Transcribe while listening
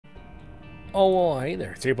Oh, well, hey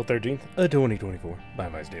there. It's April 13th, 2024.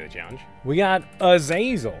 Bye-bye's Daily Challenge. We got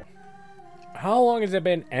Azazel. How long has it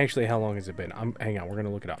been? Actually, how long has it been? Hang on, we're going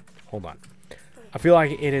to look it up. Hold on. I feel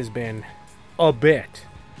like it has been a bit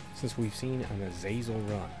since we've seen an Azazel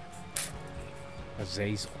run.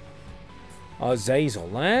 Azazel. Azazel.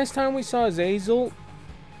 Last time we saw Azazel...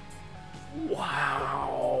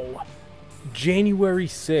 Wow. January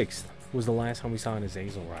 6th was the last time we saw an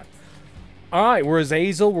Azazel run. Alright, we're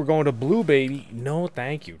Azazel. We're going to Blue Baby. No,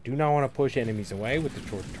 thank you. Do not want to push enemies away with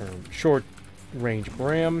the short-range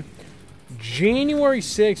brim. January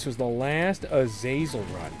 6th was the last Azazel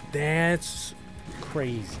run. That's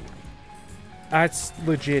crazy. That's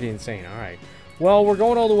legit insane. Alright. Well, we're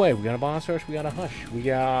going all the way. We got a boss rush. We got a hush. We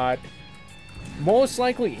got... most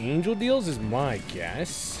likely angel deals is my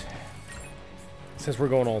guess. Since we're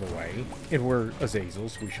going all the way. And we're Azazel,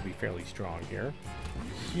 so we should be fairly strong here.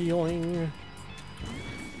 Healing.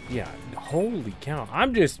 Yeah, holy cow.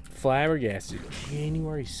 I'm just flabbergasted.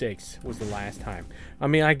 January 6th was the last time. I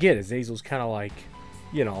mean, I get it. Azazel's kind of like,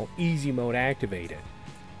 you know, easy mode activated.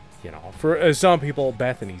 You know, for some people,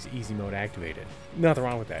 Bethany's easy mode activated. Nothing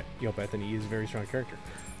wrong with that. You know, Bethany is a very strong character.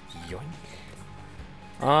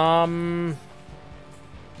 Yoink.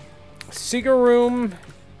 Secret room.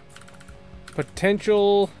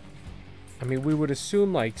 Potential... I mean, we would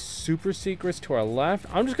assume, like, super secrets to our left.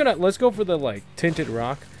 I'm just gonna... let's go for the, like, tinted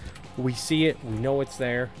rock. We see it. We know it's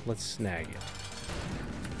there. Let's snag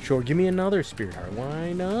it. Sure, give me another spirit heart.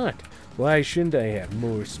 Why not? Why shouldn't I have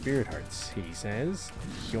more spirit hearts, he says.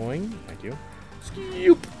 Yoing. Thank you.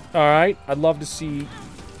 Scoop. Alright. I'd love to see...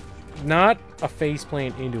 not a face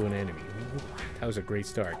plant into an enemy. Ooh, that was a great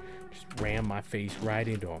start. Just ram my face right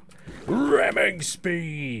into him. Ramming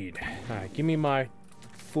speed. Alright, give me my...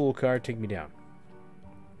 full card, take me down.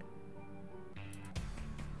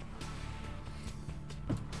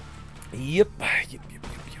 Yep.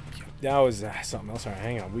 That was something else. Alright,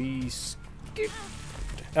 hang on. We skipped.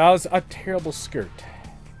 That was a terrible skirt.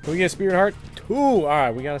 Can we get a spirit heart? 2.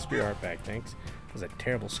 Alright, we got a spirit heart back. Thanks. That was a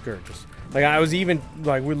terrible skirt. Just like I was even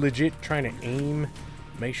like we're legit trying to aim,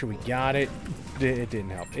 make sure we got it. It didn't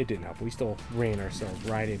help. It didn't help. We still ran ourselves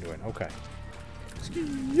right into it. Okay.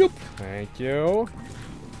 Yep. Thank you.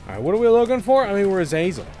 Alright, what are we looking for? I mean, we're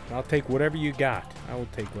Azazel. I'll take whatever you got. I will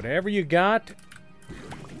take whatever you got.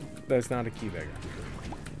 That's not a key beggar.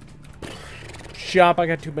 Shop, I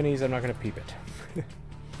got 2 minis. I'm not going to peep it.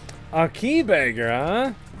 A key beggar,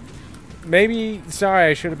 huh? Maybe,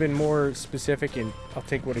 sorry, I should have been more specific and I'll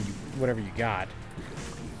take whatever you got.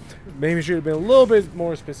 Maybe I should have been a little bit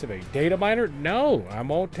more specific. Data miner? No, I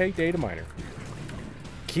won't take data miner.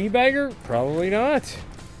 Key beggar? Probably not.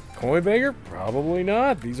 Coin beggar? Probably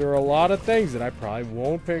not. These are a lot of things that I probably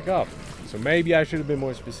won't pick up. So maybe I should have been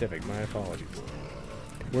more specific. My apologies.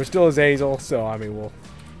 We're still Azazel, so I mean, we'll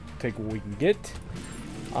take what we can get.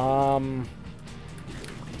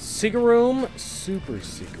 Secret room, super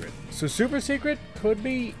secret. So super secret could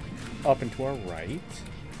be up and to our right.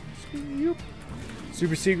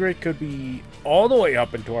 Super secret could be all the way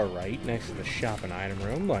up and to our right, next to the shop and item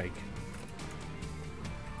room, like...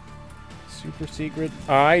 super secret.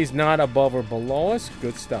 Alright, he's not above or below us.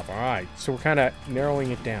 Good stuff. Alright, so we're kind of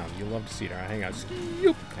narrowing it down. You'll love to see it. Alright, hang on.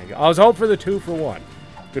 I was hoping for the 2 for 1.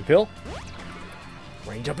 Good pill.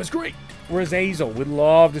 Range up is great. We're Azazel. We'd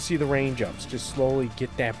love to see the range ups. Just slowly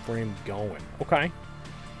get that brim going. Okay.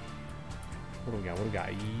 What do we got? What do we got?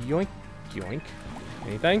 Yoink. Yoink.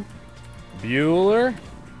 Anything? Bueller.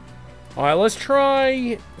 Alright, let's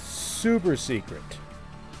try super secret.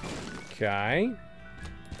 Okay.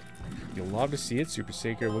 You'll love to see it. Super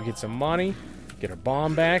secret. We'll get some money. Get our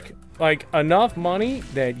bomb back. Like, enough money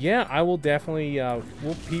that, yeah, I will definitely,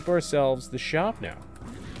 we'll peep ourselves the shop now.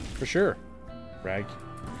 For sure. Rag.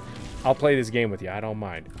 I'll play this game with you. I don't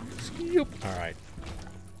mind. Alright.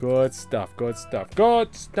 Good stuff. Good stuff.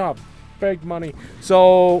 Good stuff. Big money.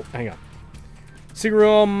 So, hang on. Secret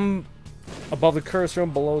room above the curse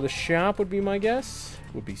room, below the shop would be my guess.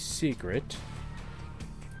 Would be secret.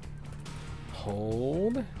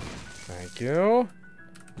 Hold. Thank you.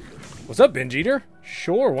 What's up, Binge Eater?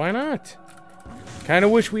 Sure, why not? Kind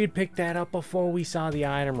of wish we had picked that up before we saw the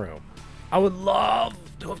item room. I would love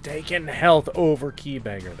to have taken health over key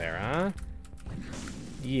beggar there, huh?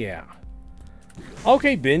 Yeah.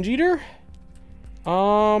 Okay, Binge Eater.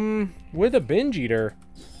 With a Binge Eater,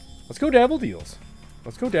 let's go Devil Deals.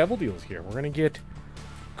 Let's go Devil Deals here. We're gonna get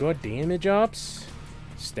good damage ups,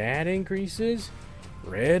 stat increases,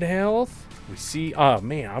 red health. We see, oh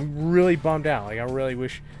man, I'm really bummed out. Like, I really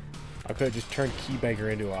wish I could have just turned key beggar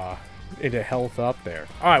into health up there.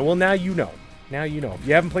 All right, well now you know. Now you know. If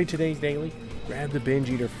you haven't played today's daily, grab the Binge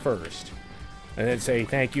Eater first. And then say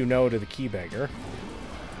thank you, no to the key beggar.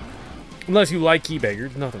 Unless you like key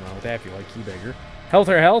beggars. Nothing wrong with that if you like key beggar. Health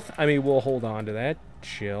or health? I mean, we'll hold on to that.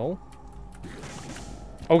 Chill.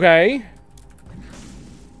 Okay.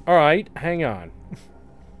 Alright, hang on.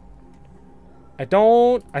 I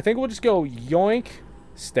think we'll just go yoink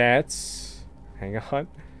stats. Hang on.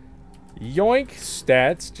 Yoink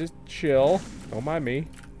stats. Just chill. Don't mind me.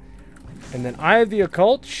 And then I have the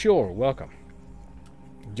occult? Sure, welcome.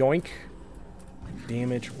 Yoink.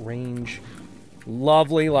 Damage, range.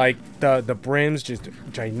 Lovely. Like, the brim's just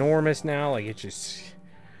ginormous now. Like, it just...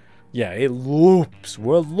 Yeah, it loops.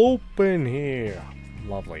 We're looping here.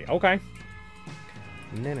 Lovely. Okay.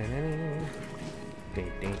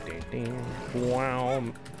 Ding, ding, ding, ding. Wow.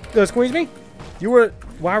 Squeeze me?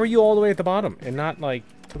 Why were you all the way at the bottom and not, like,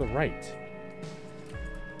 to the right?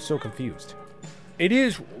 I'm so confused. It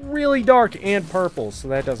is really dark and purple, so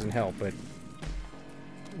that doesn't help, but...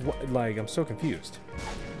 Like, I'm so confused.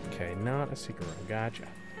 Okay, not a secret room. Gotcha.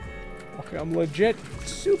 Okay, I'm legit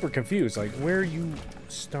super confused. Like, where you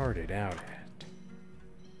started out at.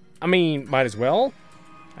 I mean, might as well,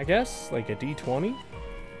 I guess. Like a D20.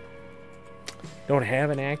 Don't have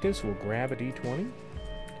an active, so we'll grab a D20.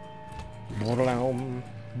 Brown,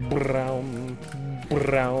 brown,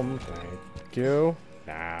 brown. Thank you.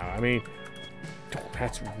 Nah, I mean, oh,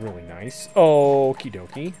 that's really nice. Okie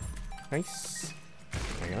dokie. Nice.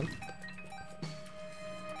 Hang on.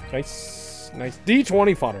 Nice. Nice.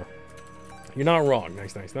 D20 fodder. You're not wrong.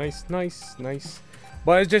 Nice, nice, nice, nice, nice.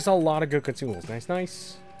 But it's just a lot of good consumables. Nice,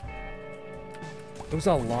 nice. It was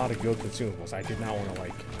a lot of good consumables. I did not want to,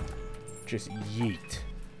 like, just yeet.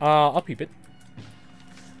 I'll peep it.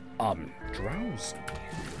 Drowsy.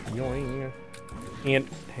 Yoing. And,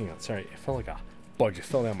 hang on, sorry. I felt like a bug just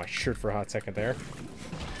fell down my shirt for a hot second there.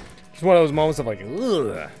 It's one of those moments of, like,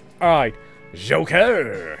 ugh. Alright.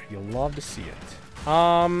 Joker. You'll love to see it.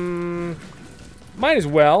 Might as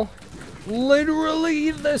well.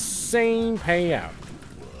 Literally the same payout.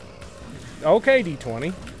 Okay,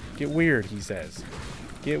 D20. Get weird, he says.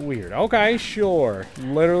 Get weird. Okay, sure.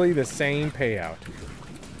 Literally the same payout.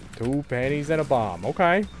 2 pennies and a bomb.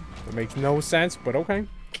 Okay. It makes no sense, but okay.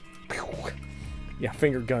 Yeah,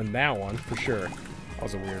 finger gun that one, for sure. That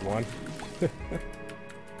was a weird one.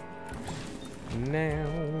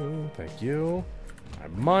 Now, thank you. My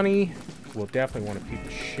money. We'll definitely want to peep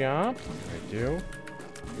the shop. I do.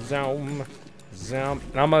 Zoom. Zoom.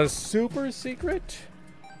 And I'm a super secret.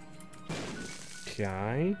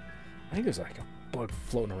 Okay. I think there's like a bug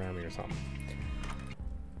floating around me or something.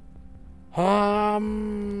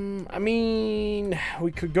 I mean,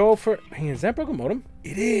 we could go for... Hey, is that broken modem?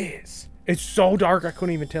 It is. It's so dark I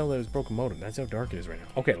couldn't even tell that it was broken modem. That's how dark it is right now.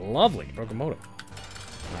 Okay, lovely. Broken modem.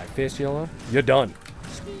 Alright, fistula. You're done.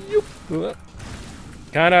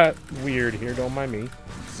 Kinda weird here, don't mind me.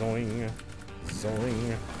 Zoing.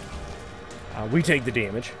 Zoing. We take the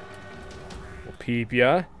damage. We'll peep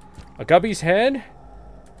ya. A guppy's head?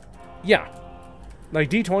 Yeah. Like,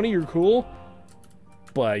 D20, you're cool.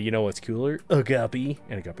 But you know what's cooler? A guppy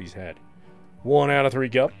and a guppy's head. 1 out of 3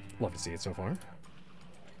 gup. Love to see it so far.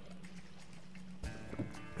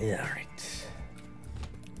 Yeah, alright.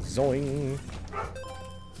 Zoing.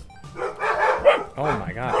 Oh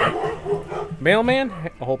my god. Mailman?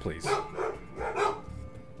 Oh, please.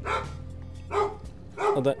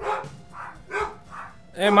 Oh, that...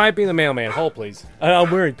 It might be the mailman. Hold, please.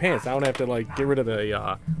 I'm wearing pants. I don't have to, like, get rid of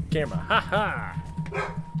the camera. Ha ha!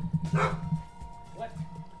 What?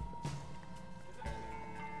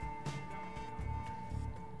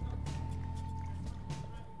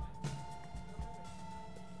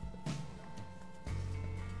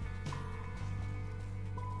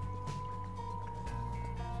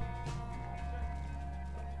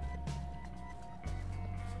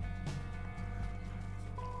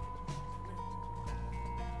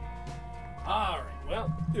 Alright,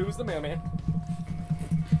 well, it was the mailman.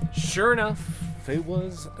 Sure enough, it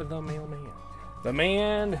was the mailman. The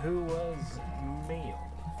man who was mailed.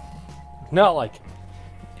 Not like...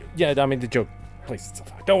 Yeah, I mean, the joke plays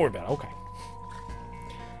itself out. Don't worry about it. Okay.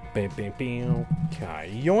 Bam, bam, bam.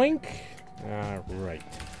 Okay, yoink. Alright.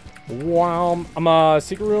 Wow. I'm a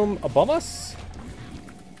secret room above us?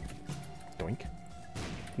 Doink.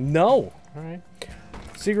 No. Alright.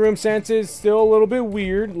 Secret room senses still a little bit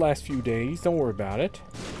weird last few days. Don't worry about it.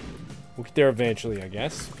 We'll get there eventually, I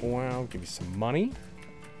guess. Wow, give you some money.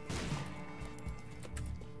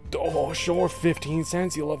 Oh, sure, 15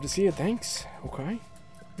 cents. You'll love to see it. Thanks. Okay.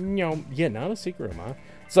 No, yeah, not a secret room, huh?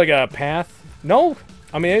 It's like a path. No,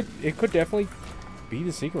 I mean, it could definitely be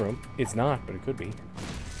the secret room. It's not, but it could be.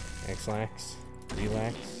 X-lax.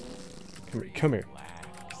 Relax. Come here. Come here.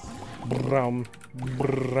 Brum.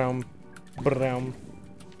 Brum. Brum.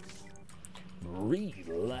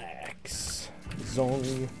 Relax.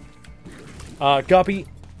 Zone. Guppy.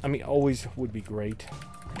 I mean, always would be great.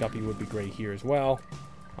 Guppy would be great here as well.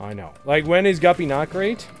 I know. Like, when is Guppy not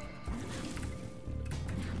great?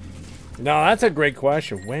 No, that's a great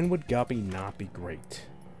question. When would Guppy not be great?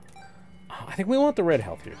 I think we want the red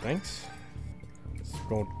health here. Thanks. Let's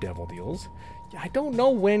go devil deals. Yeah, I don't know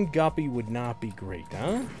when Guppy would not be great,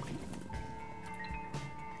 huh?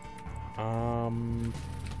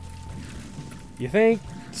 You think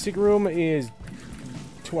secret room is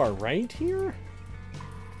to our right here?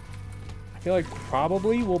 I feel like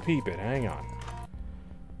probably we'll peep it. Hang on.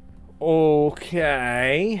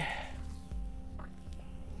 Okay.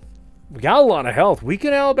 We got a lot of health. We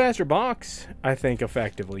can alabaster box, I think,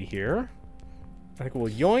 effectively here. I think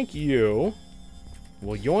we'll yoink you.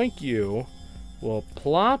 We'll yoink you. We'll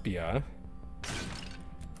plop ya.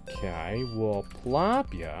 Okay, we'll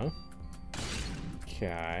plop ya.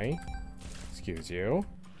 Okay. Excuse you.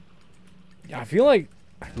 Yeah, I feel like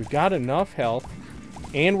we've got enough health.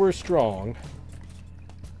 And we're strong.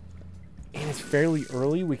 And it's fairly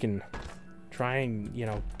early. We can try and, you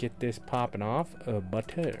know, get this popping off.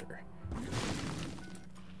 Butter.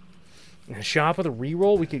 In a shop with a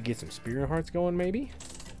reroll, we could get some spirit hearts going, maybe.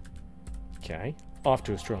 Okay. Off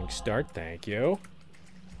to a strong start. Thank you.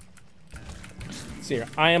 Let's see here.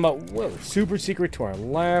 I am a super secret to our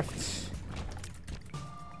left.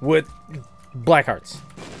 With black hearts.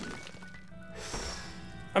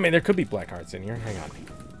 I mean, there could be black hearts in here. Hang on.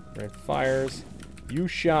 Red fires. You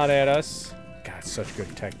shot at us. God, such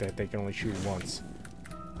good tech that they can only shoot once.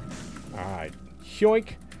 Alright.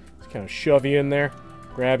 Yoink. Just kind of shove you in there.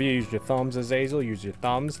 Grab you. Use your thumbs, Azazel. Use your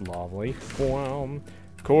thumbs. Lovely.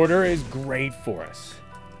 Quarter is great for us.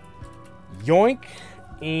 Yoink.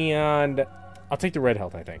 And I'll take the red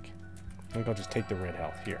health, I think. I think I'll just take the red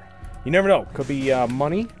health here. You never know. Could be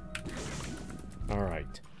money.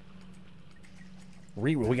 Alright.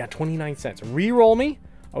 Reroll. We got 29 cents. Reroll me.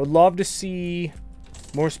 I would love to see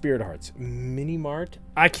more spirit hearts. Mini Mart.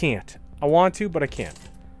 I can't. I want to, but I can't.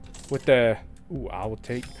 With the... Ooh, I will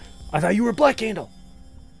take... I thought you were Black Candle.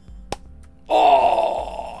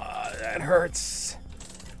 Oh, that hurts.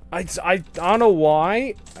 I don't know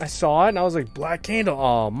why. I saw it and I was like, Black Candle.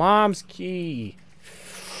 Oh, Mom's Key.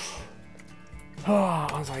 Oh,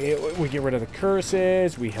 I was like, we get rid of the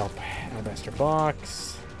curses. We help Alabaster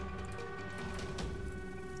Box.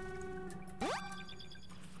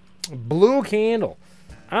 Blue Candle.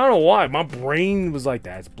 I don't know why. My brain was like,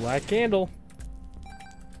 that's Black Candle.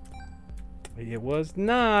 It was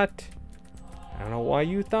not. I don't know why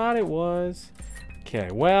you thought it was. Okay,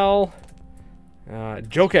 well.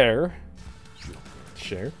 Joker.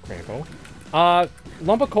 Sure, Crampo.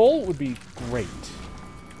 Lump of coal would be great.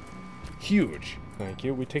 Huge. Thank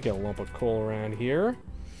you. We take a lump of coal around here.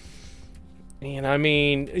 And I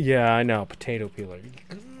mean, yeah, I know. Potato peeler.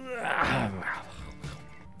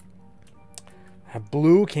 A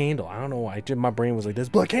blue candle. I don't know why. My brain was like, this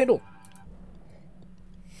Black Candle.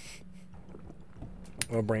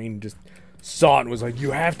 My brain just saw it and was like,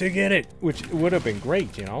 you have to get it. Which would have been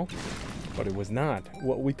great, you know. But it was not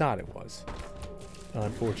what we thought it was.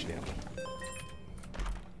 Unfortunately.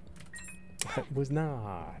 It was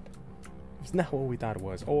not. It was not what we thought it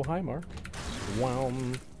was. Oh, hi, Mark.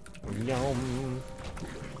 Yum.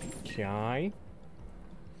 Okay.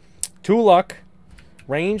 2 luck.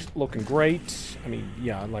 Range looking great. I mean,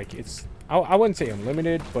 yeah, like it's... I wouldn't say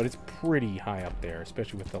unlimited, but it's pretty high up there.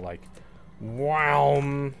 Especially with the, like...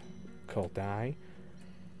 Wow. Occult eye.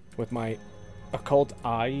 With my occult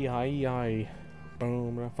eye.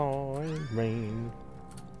 Boom, falling rain.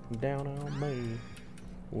 Down on me.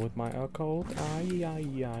 With my occult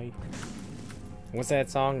eye. What's that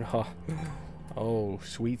song? Oh,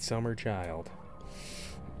 sweet summer child.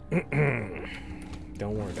 Don't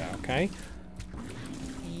worry about it, okay?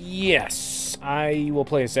 Yes, I will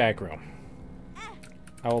play a Sacrum.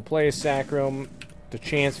 I will play a Sacrum. The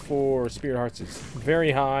chance for Spirit Hearts is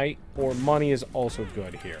very high, or money is also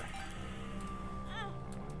good here.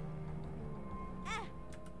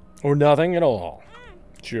 Or nothing at all.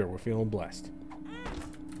 Sure, we're feeling blessed.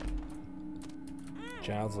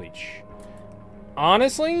 Child's Leech.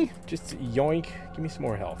 Honestly, just yoink. Give me some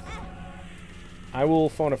more health. I will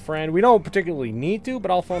phone a friend. We don't particularly need to,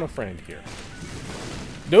 but I'll phone a friend here.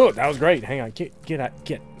 Dude, that was great. Hang on. Get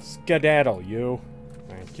skedaddle, you.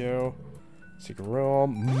 Thank you. Secret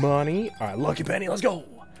room. Money. Alright, Lucky Penny. Let's go.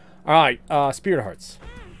 Alright, Spirit Hearts.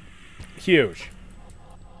 Huge.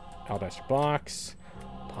 Alabaster Box.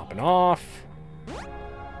 Popping off.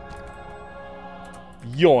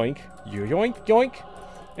 Yoink. You yoink. Yoink.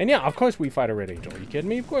 And yeah, of course we fight a red angel. Are you kidding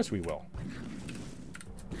me? Of course we will.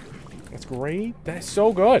 That's great. That's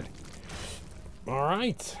so good. All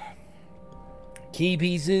right. Key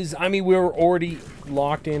pieces. I mean, we're already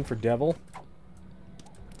locked in for devil.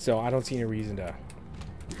 So I don't see any reason to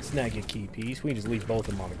snag a key piece. We can just leave both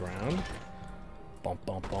of them on the ground. Bump,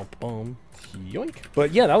 bump, bump, bump. Yoink.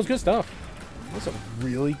 But yeah, that was good stuff. That's a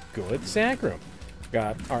really good sack room.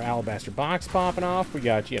 Got our alabaster box popping off. We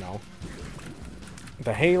got, you know,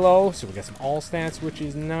 the halo. So we got some all stats, which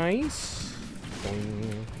is nice.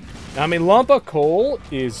 Boing. I mean, lump of coal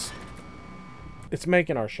is... It's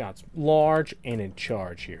making our shots large and in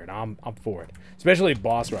charge here, and I'm for it. Especially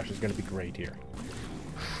boss rush is going to be great here.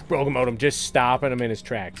 Broken modem, just stopping him in his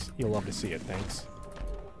tracks. You'll love to see it. Thanks.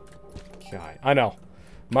 Okay, I know.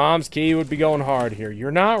 Mom's key would be going hard here.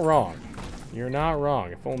 You're not wrong. You're not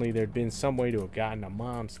wrong. If only there'd been some way to have gotten a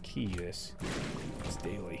mom's key this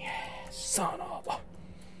daily. Son of a...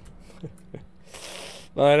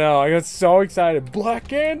 I know. I got so excited. Black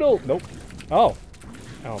candle. Nope. Oh.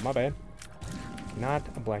 Oh, my bad. Not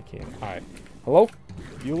a black candle. All right. Hello?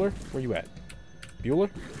 Bueller? Where you at? Bueller?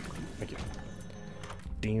 Thank you.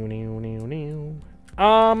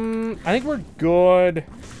 I think we're good.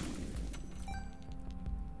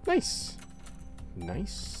 Nice.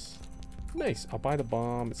 Nice. Nice. I'll buy the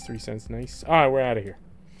bomb. It's 3 cents. Nice. All right, we're out of here.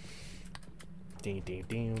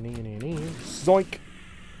 Zoink.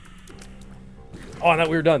 Oh, I thought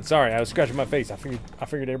we were done. Sorry, I was scratching my face. I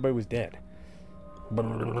figured everybody was dead.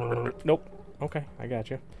 Nope. Okay, I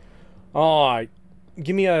got you. All right,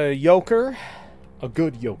 give me a yoker, a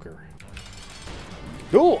good yoker.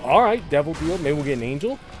 Cool. All right, devil deal. Maybe we'll get an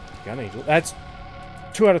angel. Got an angel. That's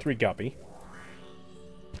 2 out of 3 guppy.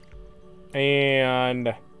 And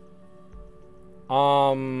yeah,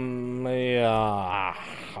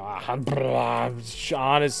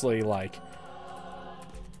 honestly, like,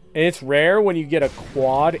 it's rare when you get a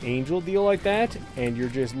quad angel deal like that, and you're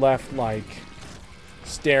just left like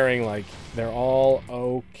staring like they're all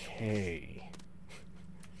okay.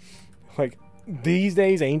 Like, these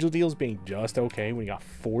days, angel deals being just okay when you got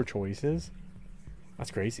 4 choices.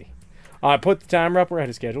 That's crazy. Put the timer up. We're ahead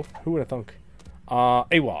of schedule. Who would have thunk?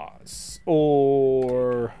 Awaz.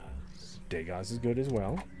 Or Degas is good as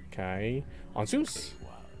well. Okay. Ansus.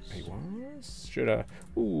 Awaz. Shoulda.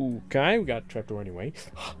 Ooh, okay. We got trapdoor anyway.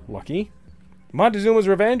 Lucky. Montezuma's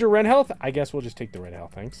Revenge or Red Health? I guess we'll just take the Red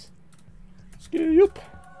Health. Thanks. Skip.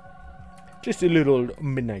 Just a little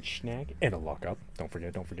midnight snack and a lockup. Don't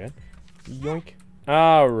forget, don't forget. Yoink.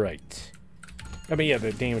 Alright. I mean, yeah,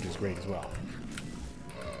 the damage is great as well.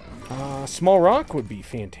 Small rock would be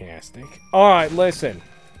fantastic. Alright, listen.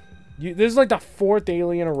 This is like the 4th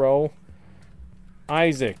daily in a row.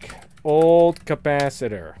 Isaac. Old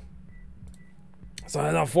capacitor. So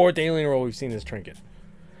that's the 4th daily in a row we've seen this trinket.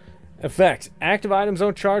 Effects. Active items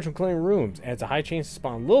don't charge when clearing rooms. Adds a high chance to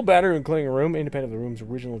spawn a little better when clearing a room, independent of the room's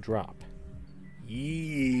original drop.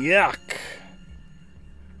 Yuck.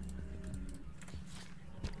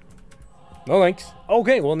 No thanks.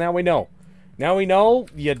 Okay, well now we know. Now we know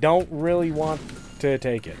you don't really want to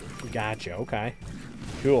take it. Gotcha, okay.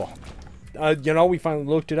 Cool. You know, we finally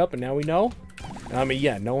looked it up and now we know. I mean,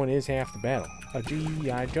 yeah, no one is half the battle. A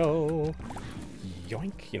G.I. Joe.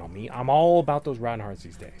 Yoink. You know me. I'm all about those rotten hearts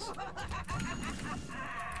these days.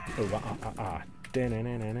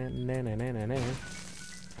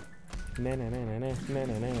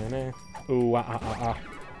 Ooh,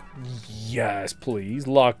 yes, please.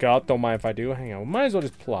 Lock up. Don't mind if I do. Hang on. Might as well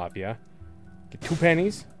just plop, yeah? Get 2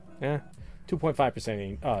 pennies. Yeah.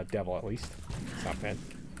 2.5% devil, at least. It's not bad.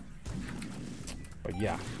 But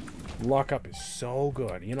yeah. Lock up is so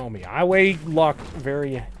good. You know me. I weigh luck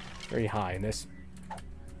very, very high in this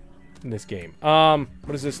game.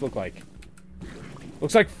 What does this look like?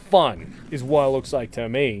 Looks like fun is what it looks like to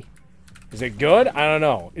me. Is it good? I don't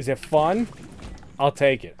know. Is it fun? I'll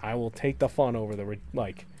take it. I will take the fun over the,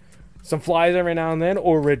 like, some flies every now and then,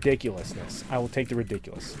 or ridiculousness. I will take the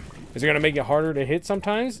ridiculous. Is it going to make it harder to hit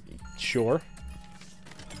sometimes? Sure.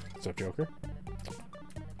 What's up, Joker?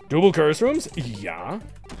 Double curse rooms? Yeah.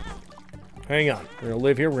 Hang on. We're going to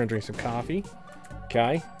live here. We're going to drink some coffee.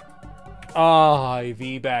 Okay. Ah,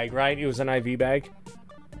 IV bag, right? It was an IV bag.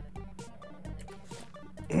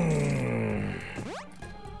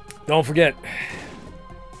 Don't forget.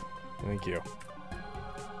 Thank you.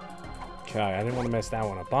 Okay, I didn't want to mess that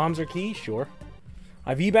one up. Bombs are key? Sure.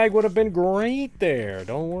 IV bag would have been great there.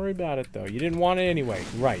 Don't worry about it, though. You didn't want it anyway.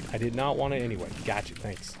 Right. I did not want it anyway. Gotcha.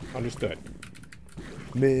 Thanks. Understood.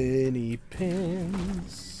 Mini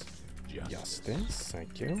pins. Justice.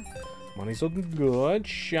 Thank you. Money's looking good.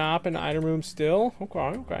 Shop and item room still. Okay,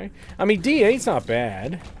 okay. I mean, D8's not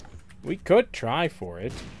bad. We could try for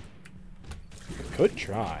it. We could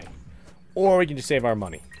try. Or we can just save our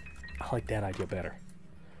money. I like that idea better.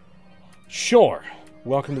 Sure.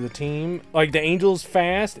 Welcome to the team. Like, the angel's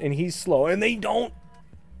fast and he's slow. And they don't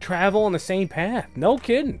travel on the same path. No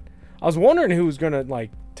kidding. I was wondering who was going to, like,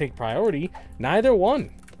 take priority. Neither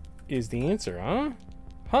one is the answer, huh?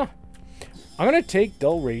 Huh. I'm going to take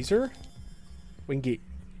Dull Razor. We can get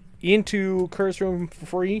into Curse Room for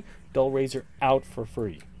free. Dull Razor out for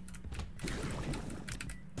free.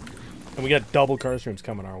 And we got double Curse Rooms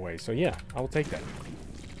coming our way. So, yeah, I will take that.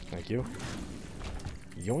 Thank you.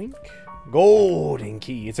 Yoink. Golden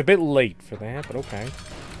key. It's a bit late for that, but okay.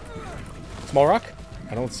 Small rock?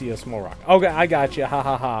 I don't see a small rock. Okay, I got you. Ha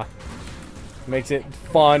ha ha. Makes it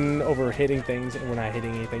fun over hitting things and we're not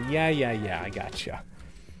hitting anything. Yeah, yeah, yeah. I got you.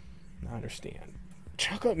 I understand.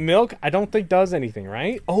 Chocolate milk? I don't think does anything,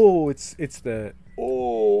 right? Oh, it's the...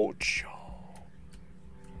 Oh,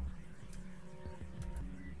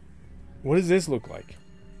 what does this look like?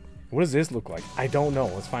 What does this look like? I don't know.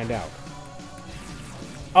 Let's find out.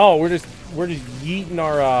 Oh, we're just yeeting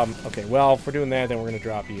our okay, well, if we're doing that, then we're gonna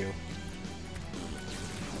drop you.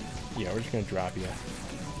 Yeah, we're just gonna drop you.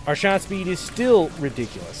 Our shot speed is still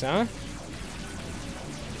ridiculous, huh?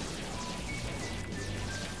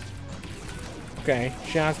 Okay,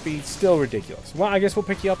 shot speed still ridiculous. Well, I guess we'll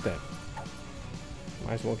pick you up then.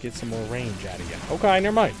 Might as well get some more range out of you. Okay,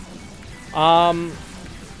 never mind.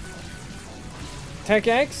 Tech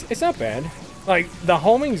X, it's not bad. Like, the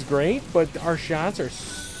homing's great, but our shots are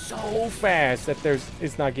so fast that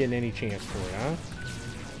it's not getting any chance for it, huh?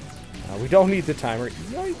 We don't need the timer.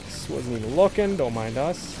 Yikes, wasn't even looking. Don't mind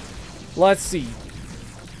us. Let's see.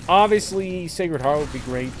 Obviously, Sacred Heart would be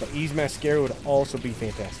great, but Ease Mascara would also be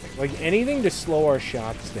fantastic. Like, anything to slow our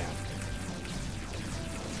shots down.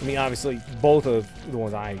 I mean, obviously, both of the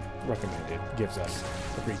ones I recommended gives us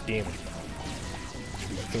a great damage. Which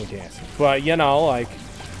would be fantastic. But, you know, like,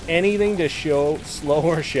 anything to slow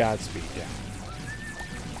our shot speed down.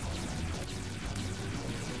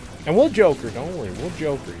 And we'll Joker, don't worry, we'll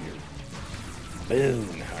Joker you.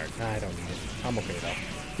 Boom, heart. I don't need it. I'm okay, though.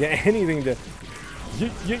 Yeah, anything to...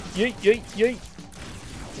 Yeet.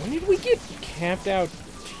 When did we get capped out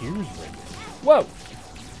tears right? Whoa!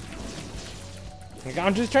 Like,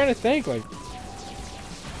 I'm just trying to think, like...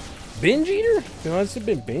 Binge Eater? You know, this has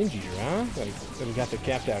been Binge Eater, huh? Like, we got the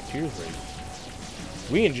capped out tears rate.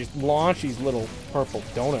 We can just launch these little purple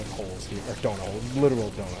donut holes here. Or donut holes. Literal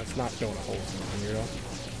donuts. Not donut holes, you know?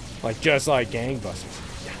 Like, just like gangbusters.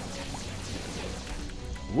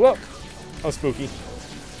 Whoa! Oh, spooky.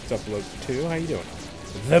 What's up, Bloat 2? How you doing?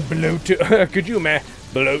 The Bloat 2. Could you imagine?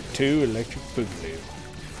 Bloat 2 Electric Boogaloo.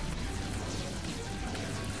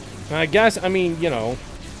 I guess, I mean, you know.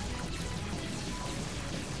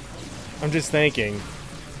 I'm just thinking.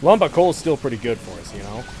 Lumba Coal's still pretty good for us, you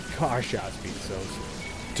know? Our shot speed, so...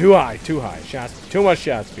 Too high. Too much shot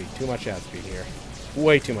speed. Too much shot speed here.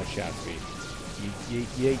 Way too much shot speed.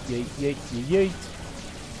 Yeet.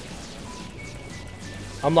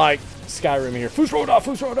 I'm like Skyrim here.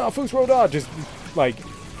 Fusroda. Just like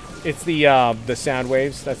it's the sound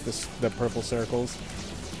waves. That's the purple circles.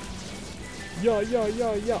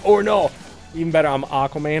 Yeah. Or no, even better. I'm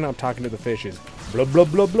Aquaman. I'm talking to the fishes.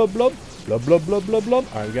 Blub. All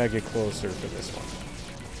right, we gotta get closer for this one.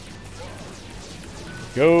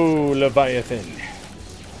 Go, Leviathan.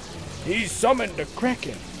 He summoned the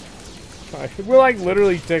Kraken. We're like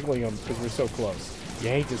literally tickling him because we're so close. You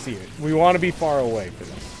hate to see it. We want to be far away for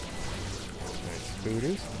this. Nice.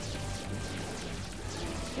 Voodoo's.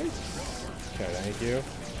 Okay, thank you.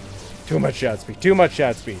 Too much shot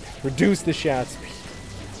speed. Reduce the shot speed.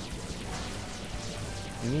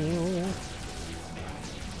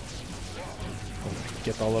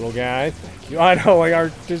 Get the little guy. Thank you. I know, like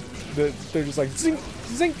they're just like zing.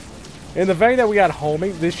 And the fact that we got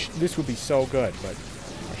homing, this would be so good, but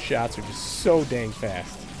our shots are just so dang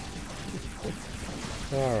fast.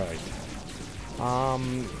 Alright.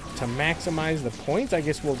 To maximize the points, I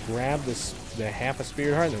guess we'll grab the half a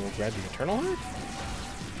Spirit Heart, and then we'll grab the Eternal Heart?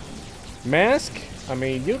 Mask? I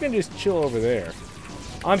mean, you can just chill over there.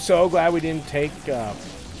 I'm so glad we didn't take the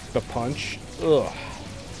punch. Ugh.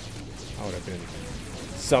 That would have been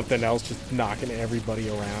something else, just knocking everybody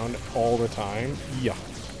around all the time. Yeah.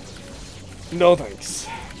 No thanks.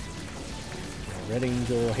 Red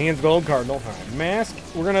Angel, Hands Gold Cardinal. Alright, Mask.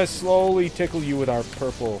 We're gonna slowly tickle you with our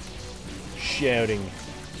purple shouting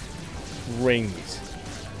rings.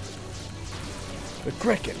 The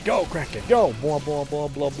Kraken, go! Blah, blah, blah,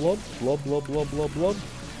 blah, blah. Blah, blah, blah, blah, blah.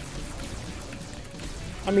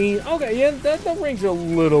 I mean, okay, yeah, the ring's a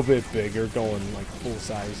little bit bigger going, like, full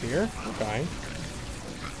size here. Okay.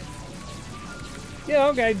 Yeah,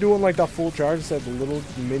 okay, doing, like, the full charge instead of the little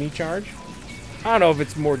mini charge. I don't know if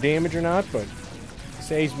it's more damage or not, but it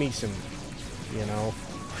saves me some, you know,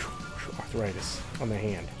 arthritis on the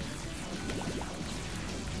hand.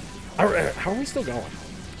 How are we still going?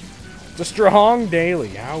 It's a strong daily.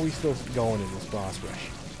 How are we still going in this boss rush?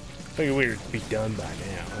 Figured we'd be done by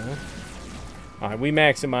now, huh? Alright, we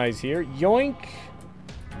maximize here. Yoink!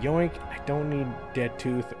 Yoink. I don't need Dead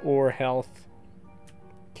Tooth or health.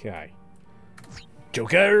 Okay.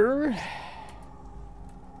 Joker!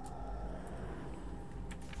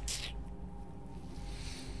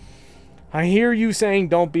 I hear you saying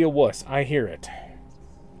don't be a wuss. I hear it.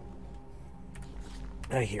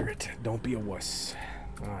 I hear it. Don't be a wuss.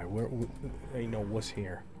 Alright, ain't no wuss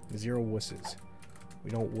here. 0 wusses. We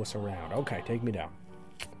don't wuss around. Okay, take me down.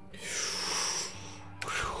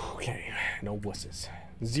 Okay, no wusses.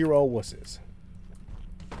 0 wusses.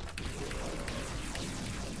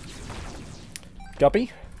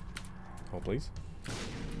 Guppy. Oh, please.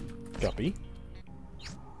 Guppy.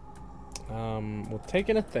 We'll take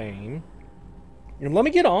in a thing. And let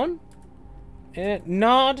me get on. And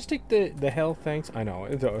no, I'll just take the health, thanks. I know.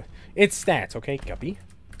 It's stats, okay, Guppy.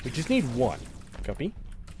 We just need 1. Guppy.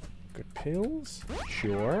 Good pills.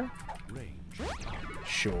 Sure.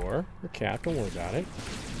 Sure. We're capped, don't worry about it.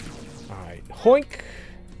 Alright. Hoink!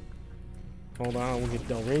 Hold on, we'll get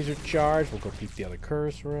Del Razor charge. We'll go peek the other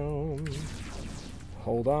curse room.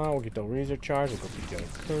 Hold on, we'll get Del Razor charge. We'll go peek the other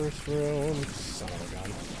curse room. Son of a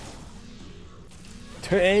gun.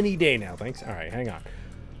 Any day now, thanks. Alright, hang on.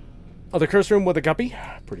 Other curse room with a Guppy.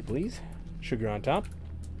 Pretty please. Sugar on top.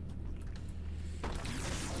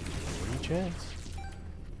 Any chance?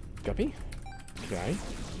 Guppy. Okay.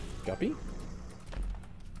 Guppy.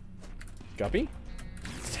 Guppy.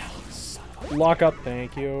 Lock up,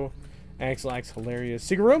 thank you. Axelax, hilarious.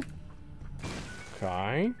 Secret room.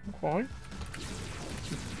 Okay. Okay.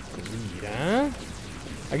 Greed, huh?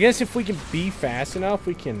 I guess if we can be fast enough,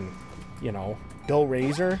 we can, you know, Dull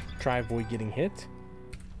Razor, try avoid getting hit.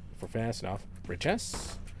 If we're fast enough.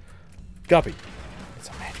 Riches. Guppy. It's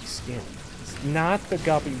a magic skin. It's not the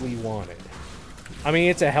Guppy we wanted. I mean,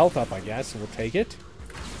 it's a health up, I guess, so we'll take it.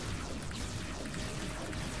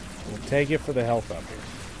 We'll take it for the health up here.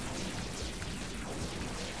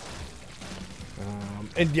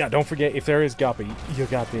 And yeah, don't forget, if there is Guppy, you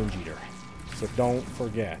got Binge Eater. So don't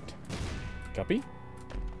forget. Guppy?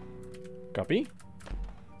 Guppy?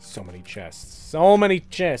 So many chests. So many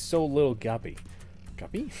chests. So little Guppy.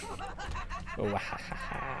 Guppy? Oh, ha ha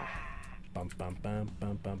ha. Bum, bum, bum,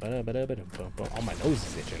 bum, bum, bum, bum, bum, bum, bum. Oh, my nose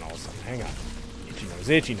is itching all of a sudden. Hang on. Itchy nose,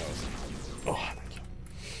 itchy nose. Oh, thank you.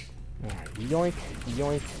 Alright, yoink,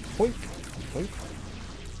 yoink, poink, poink.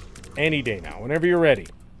 Any day now. Whenever you're ready.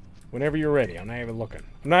 Whenever you're ready. I'm not even looking.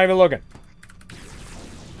 I'm not even looking.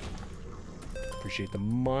 Appreciate the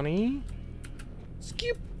money.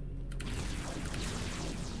 Skip.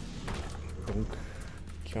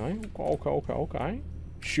 Okay, okay.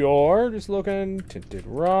 Sure, just looking. Tinted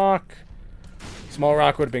rock. Small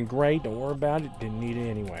rock would have been great. Don't worry about it. Didn't need it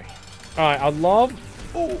anyway. Alright, I love...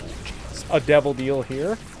 Oh, jeez. A devil deal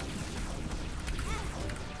here.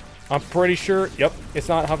 I'm pretty sure... Yep, it's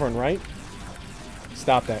not hovering, right?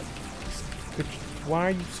 Stop that. Why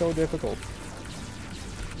are you so difficult?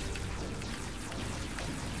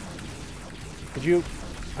 Could you...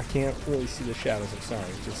 I can't really see the shadows. I'm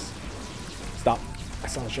sorry. Just... Stop. I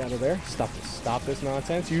saw a shadow there. Stop this. Stop this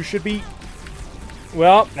nonsense. You should be...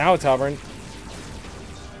 Well, now it's hovering.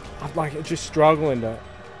 I'm like just struggling to...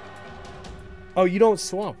 Oh, you don't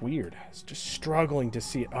swap. Weird. It's just struggling to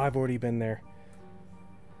see it. Oh, I've already been there.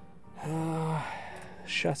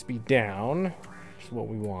 Shuts be down. That's what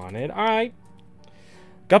we wanted. Alright.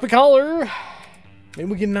 Guppy Collar. Maybe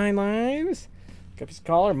we get 9 lives. Guppy's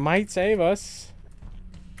Collar might save us.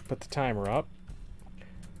 Put the timer up.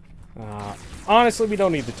 Honestly, we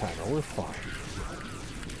don't need the timer. We're fine.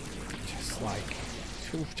 Just like...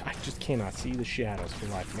 I just cannot see the shadows for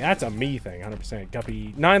life of me. That's a me thing, 100%.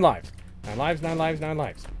 Guppy, 9 lives. 9 lives, 9 lives, 9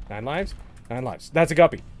 lives. 9 lives, 9 lives. That's a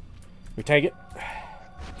Guppy. We take it.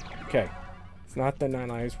 Okay. It's not the 9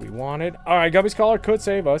 lives we wanted. Alright, Guppy's Collar could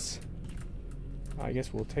save us. I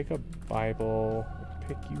guess we'll take a Bible. We'll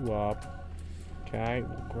pick you up. Okay,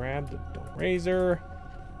 we'll grab the Del Razor.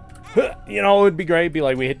 You know, it would be great. It'd be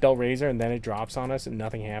like we hit Del Razor and then it drops on us and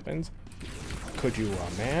nothing happens. Could you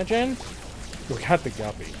imagine? We got the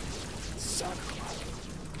Guppy. Son of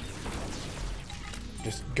a...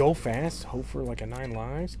 Just go fast. Hope for like a 9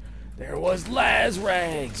 lives. There was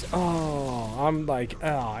Lazrags. Oh, I'm like,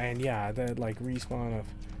 oh, and yeah, that like respawn of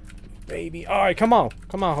baby. All right, come on,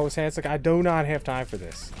 host hands. Like, I do not have time for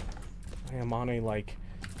this. I am on a like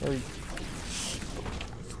very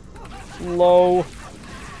low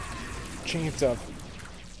chance of,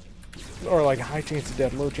 or like a high chance of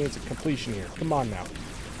death, low chance of completion here. Come on now.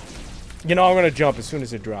 You know I'm gonna jump as soon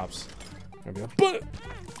as it drops. But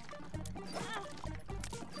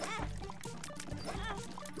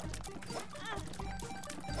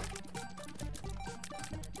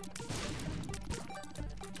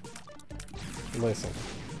listen.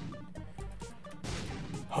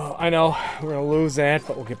 Oh, I know we're gonna lose that,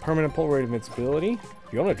 but we'll get permanent pull rate invincibility.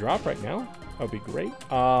 If you want to drop right now, that would be great.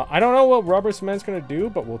 I don't know what rubber cement's gonna do,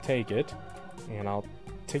 but we'll take it, and I'll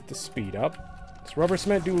take the speed up. Does rubber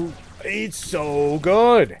cement do? It's so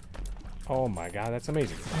good. Oh my god, that's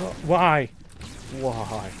amazing. Why?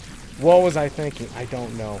 What was I thinking? I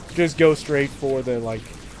don't know. Just go straight for the like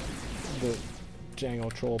the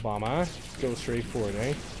Django troll bomb, huh? Go straight for it,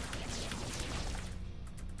 eh?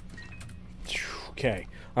 Okay.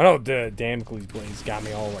 I know the Damocles blades got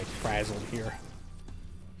me all like frazzled here.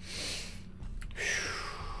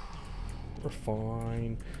 We're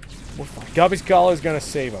fine. We're fine. Guppy's collar is gonna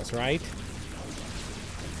save us, right?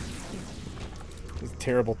 It's a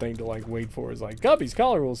terrible thing to like wait for. Is like Guppy's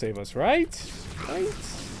collar will save us, right? Right.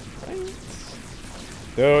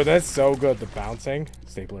 Dude, that's so good. The bouncing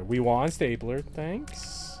stapler. We want stapler.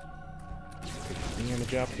 Thanks. Take the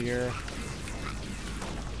damage up here.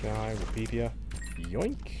 Okay, we'll peep ya.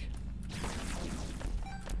 Yoink.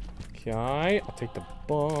 Okay, I'll take the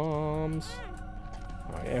bombs.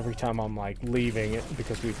 Alright, every time I'm like leaving it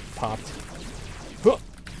because we've popped.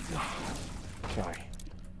 Okay.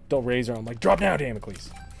 Dull Razor, I'm like, drop now,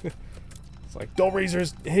 Damocles. It's like, Dull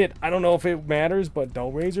Razor's hit. I don't know if it matters, but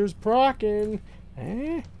Dull Razor's procking.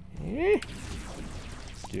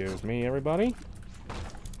 Excuse me, everybody.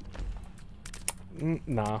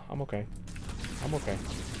 Nah, I'm okay. I'm okay.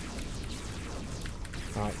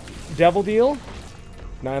 Alright. Devil Deal.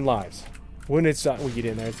 9 lives. When it's we get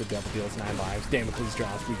in there, it's the Devil Deal. It's 9 lives. Damocles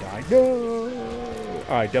drops. We die. No!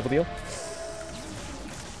 Alright, Devil Deal.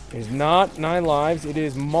 It is not 9 lives. It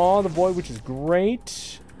is Maw the Void, which is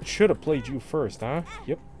great. It should have played you first, huh?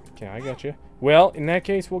 Yep. Okay, I got you. Well, in that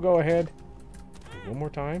case, we'll go ahead. One more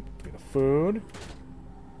time. Get the food.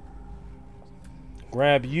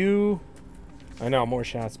 Grab you. I know, more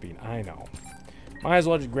shot speed. I know. Might as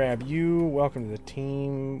well just grab you. Welcome to the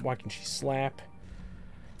team. Why can she slap?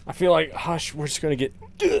 I feel like, hush, we're just going to get...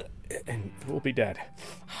 and we'll be dead.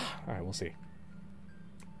 Alright, we'll see.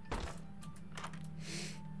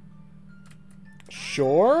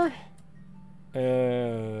 Sure.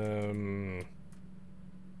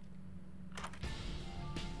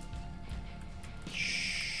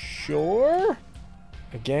 Sure.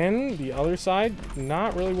 Again, the other side,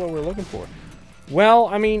 not really what we're looking for. Well,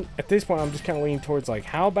 I mean, at this point, I'm just kind of leaning towards, like,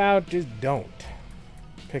 how about just don't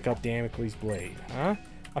pick up Damocles' blade, huh?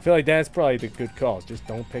 I feel like that's probably the good cause. Just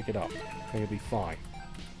don't pick it up. I think it'll be fine.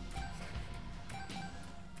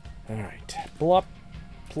 Alright. Plop.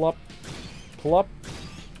 Plop. Plop.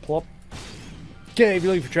 Plop. Okay, if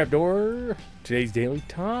you're looking for trapdoor, today's daily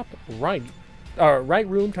top right. Right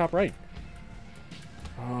room, top right.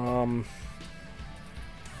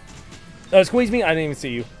 Squeeze me. I didn't even see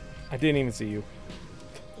you. I didn't even see you.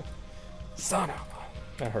 Son of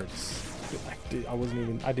a... That hurts.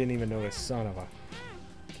 I didn't even notice. Son of a...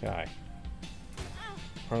 Okay.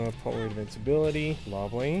 Permanent pull rate invincibility.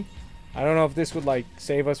 Lovely. I don't know if this would, like,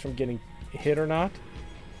 save us from getting hit or not.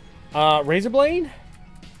 Razor Blade?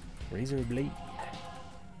 Razor Blade.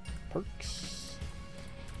 Perks.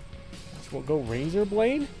 So we'll go Razor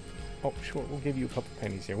Blade. Oh, sure. We'll give you a couple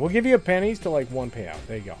pennies here. We'll give you a pennies to, like, 1 payout.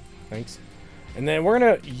 There you go. Thanks. And then we're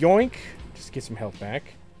gonna yoink. Just get some health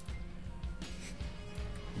back.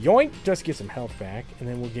 Yoink. Just get some health back. And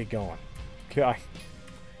then we'll get going. Okay.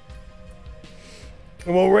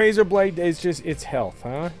 Well, Razor Blade is just, it's health,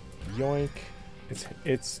 huh? Yoink.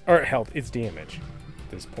 Or health. It's damage at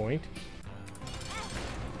this point.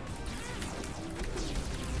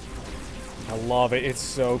 I love it. It's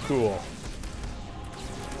so cool.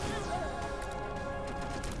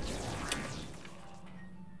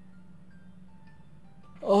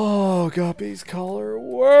 Oh, Guppy's collar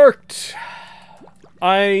worked.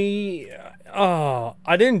 I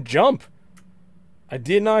didn't jump. I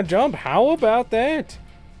did not jump. How about that?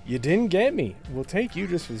 You didn't get me. We'll take you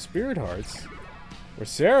just for the Spirit Hearts. We're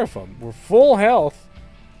Seraphim. We're full health.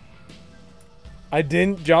 I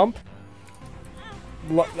didn't jump.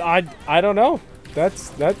 I don't know.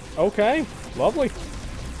 That's okay. Lovely.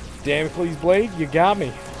 Damocles Blade, you got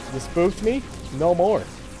me. You spooked me? No more.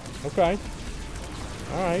 Okay.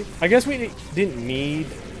 Alright. I guess we didn't need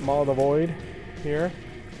Maw of the Void here.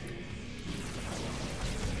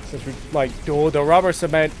 Since we, like, dude, the rubber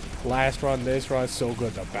cement last run, this run is so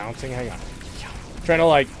good. The bouncing, hang on. Trying to,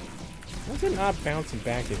 like, why is it not bouncing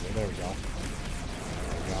back at me? There we go.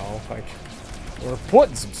 There we go. Like, we're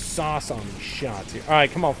putting some sauce on these shots here.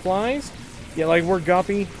 Alright, come on, flies. Yeah, like, we're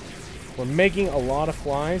guppy. We're making a lot of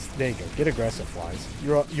flies. There you go. Get aggressive, flies.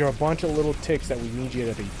 You're a bunch of little ticks that we need you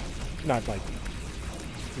to be, not like,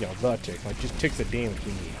 you know, the tick. Like, just ticks of damage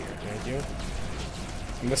we need here. Thank you.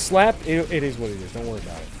 And the slap, it is what it is. Don't worry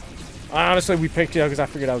about it. Honestly, we picked it up because I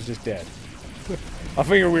figured I was just dead. I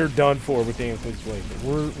figured we were done for with Damn Fist Blade, but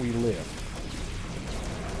we live.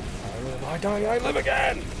 I live, I die, I live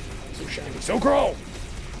again! So shiny, so cool!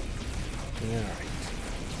 Alright.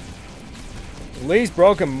 At least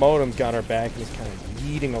Broken Modem's got our back and is kind of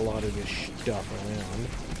yeeting a lot of this stuff around.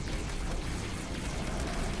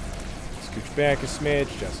 Scooch back a smidge,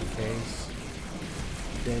 just in case.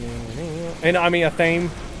 And I mean, a Thame.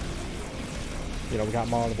 You know, we got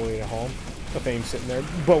Maw of the Void at home. A Thame sitting there.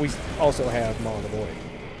 But we also have Maw of the Void.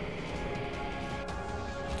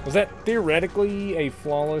 Was that theoretically a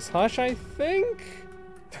flawless Hush, I think?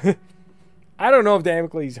 I don't know if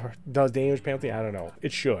Damocles does damage penalty. I don't know.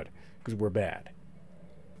 It should. Because we're bad.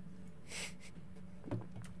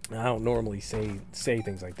 I don't normally say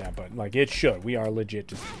things like that, but like it should. We are legit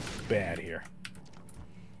just bad here.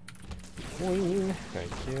 Boing.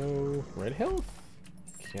 Thank you. Red health.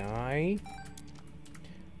 Okay.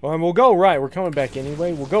 Well, and we'll go right. We're coming back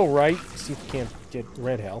anyway. We'll go right. See if we can't get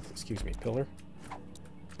red health. Excuse me, pillar.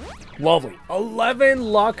 Lovely. 11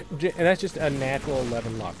 luck. And that's just a natural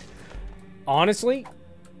 11 luck. Honestly,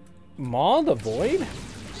 Maw the Void?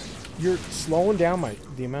 You're slowing down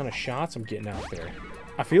the amount of shots I'm getting out there.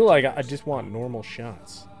 I feel like I just want normal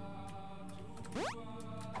shots.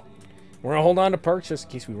 We're gonna hold on to perks just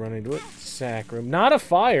in case we run into it. Sacrum. Not a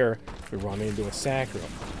fire. We run into a sacrum.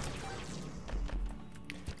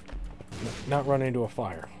 Not run into a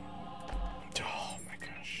fire. Oh my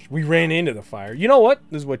gosh. We ran into the fire. You know what?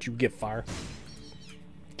 This is what you get, fire.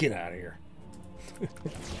 Get out of here.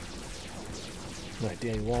 Alright,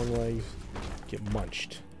 Danny Longlegs. Get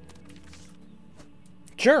munched.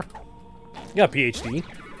 Sure. Got a PhD.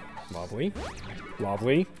 Lovely.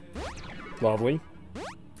 Lovely. Lovely.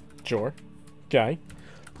 Sure. Okay.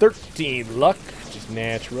 13 luck. Just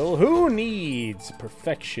natural. Who needs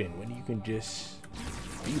perfection when you can just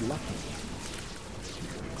be lucky?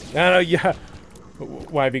 I know, yeah.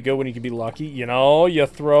 Why be good when you can be lucky? You know, you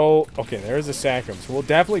throw... Okay, there's a sacrum, so we'll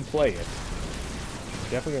definitely play it.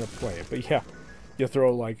 Definitely gonna play it, but yeah. You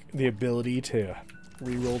throw, like, the ability to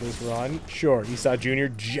reroll this run. Sure, Esau Jr.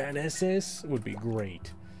 Genesis would be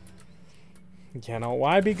great. You know,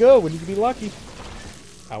 why be good when you can be lucky?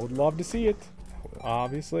 I would love to see it.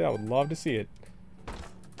 Obviously, I would love to see it.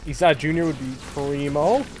 Esau Jr. would be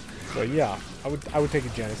primo. But yeah, I would take a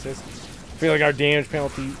Genesis. I feel like our damage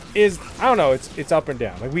penalty is, I don't know, it's up and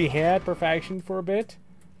down. Like, we had perfection for a bit.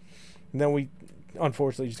 And then we,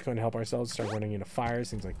 unfortunately, just couldn't help ourselves. Start running into fires,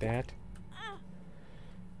 things like that.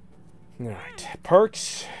 Alright.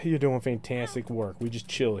 Perks, you're doing fantastic work. We just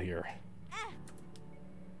chill here.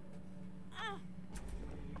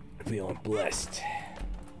 Feeling blessed.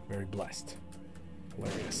 Very blessed.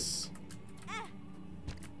 Hilarious.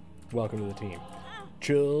 Welcome to the team.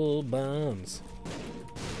 Chill bombs.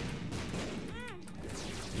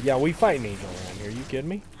 Yeah, we fight an angel around here. You kidding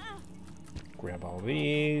me? Grab all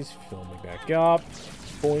these. Fill me back up.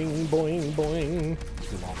 Boing, boing, boing.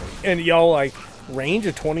 And y'all, like, range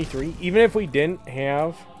of 23. Even if we didn't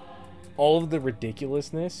have all of the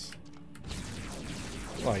ridiculousness,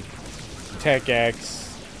 like Tech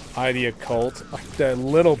X, Eye of the Occult, like, the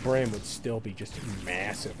little Brim would still be just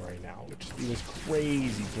massive right now. It would just be this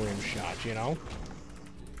crazy Brim shot, you know?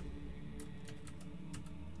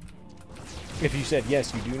 If you said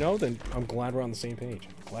yes, you do know, then I'm glad we're on the same page.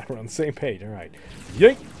 I'm glad we're on the same page. Alright.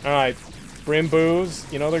 Yeet! Alright. Brim boos.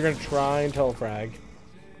 You know they're going to try and telefrag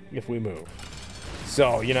if we move.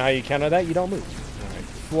 So, you know how you counter that? You don't move. Alright.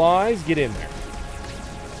 Flies, get in there.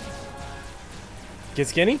 Get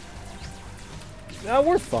skinny? No,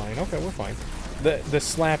 we're fine. Okay, we're fine. The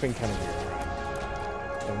slapping kind of weird.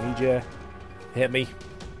 Alright. Don't need you. Hit me.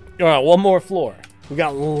 Alright, one more floor. We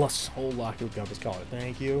got Soul Locker Compass Collar.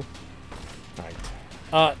 Thank you.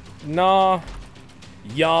 Alright. Nah.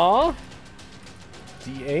 Yeah.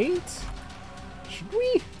 D8? Should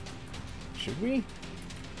we? Should we?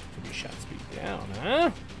 Could be a shot speed down,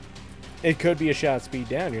 huh? It could be a shot speed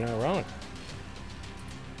down. You're not wrong.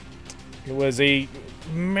 It was a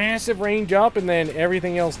massive range up and then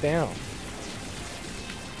everything else down.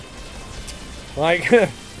 Like,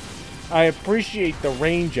 I appreciate the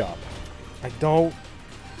range up. I don't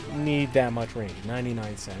need that much range.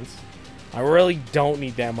 99 cents. I really don't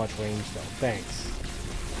need that much range, though. Thanks.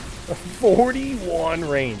 41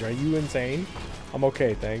 range. Are you insane? I'm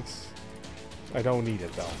okay, thanks. I don't need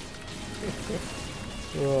it, though.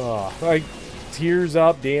 Ugh. Like, tears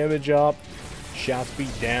up, damage up, shot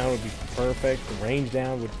speed down would be perfect. The range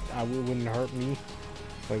down wouldn't hurt me.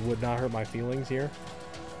 Like, would not hurt my feelings here.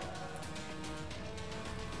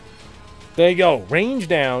 There you go. Range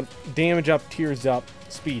down, damage up, tears up,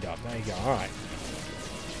 speed up. There you go. All right.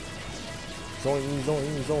 Zoing,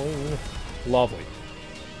 zoing, zoing. Lovely.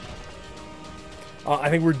 I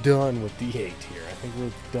think we're done with D8 here. I think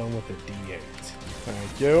we're done with the D8.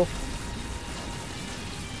 Thank you.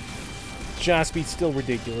 Shot speed's still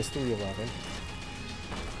ridiculous. 311.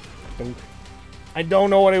 I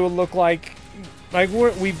don't know what it would look like. Like,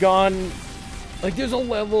 we've gone... Like, there's a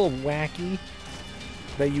level of wacky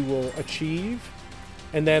that you will achieve.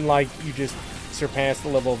 And then, like, you just surpass the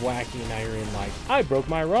level of wacky and now you're in, like, I broke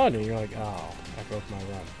my run. And you're like, oh, I broke my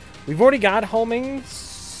run. We've already got homing.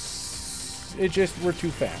 It just, we're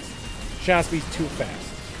too fast. Shot speed's too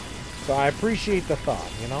fast. So I appreciate the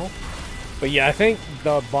thought, you know? But yeah, I think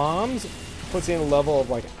the bombs puts in a level of,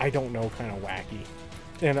 like, I don't know, kind of wacky.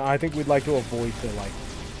 And I think we'd like to avoid the, like,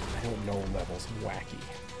 I don't know levels of wacky.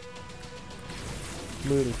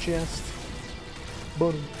 Little chest.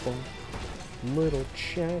 Boom, boom. Little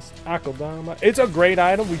chest. Akadama. It's a great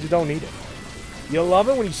item, we just don't need it. You love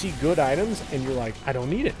it when you see good items and you're like, I don't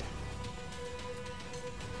need it.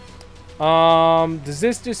 Does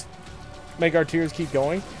this just make our tears keep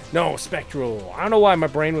going? No, spectral. I don't know why my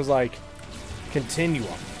brain was like,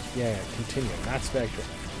 continuum. Yeah, continuum, not spectral.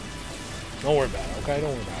 Don't worry about it, okay?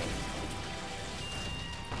 Don't worry about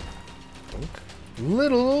it. Okay.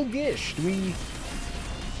 Little Gish. Do we...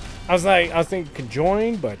 I was thinking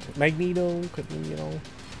conjoin, but Magneto, you know.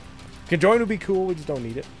 Conjoin would be cool, we just don't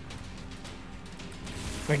need it.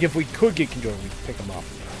 Like, if we could get conjoin, we'd pick them up.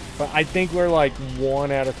 But I think we're like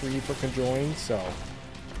 1 out of 3 for conjoin, so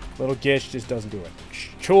Little Gish just doesn't do it.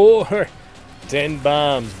 Sure, 10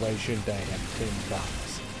 bombs. Why shouldn't I have 10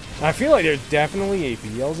 bombs? I feel like there's definitely a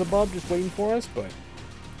Beelzebub just waiting for us, but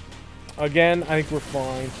again, I think we're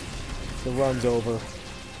fine. The run's over.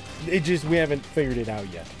 It just, we haven't figured it out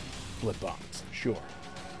yet. Flip bombs, sure.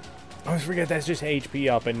 I always forget that's just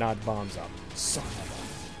HP up and not bombs up. Son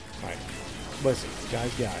of a... Alright, listen,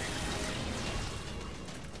 guy's guy.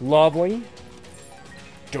 Lovely.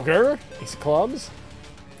 Joker. Ace of clubs.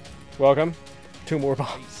 Welcome. 2 more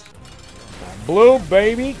bombs. Blue,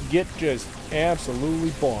 baby. Get just absolutely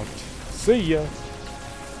bonked. See ya.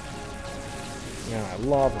 Yeah,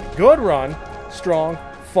 lovely. Good run. Strong.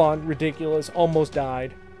 Fun. Ridiculous. Almost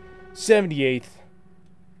died. 78th.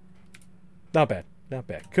 Not bad. Not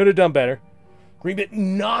bad. Could have done better. Greenbit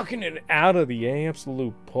knocking it out of the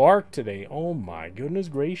absolute park today. Oh my goodness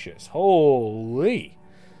gracious. Holy.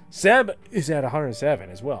 Seb is at 107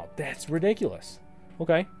 as well. That's ridiculous.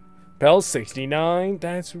 Okay. Pell's 69.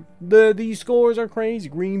 That's these scores are crazy.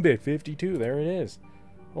 Greenbit 52. There it is.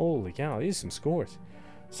 Holy cow. These are some scores.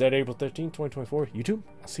 Saturday, April 13th, 2024. YouTube.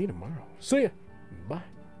 I'll see you tomorrow. See ya. Bye.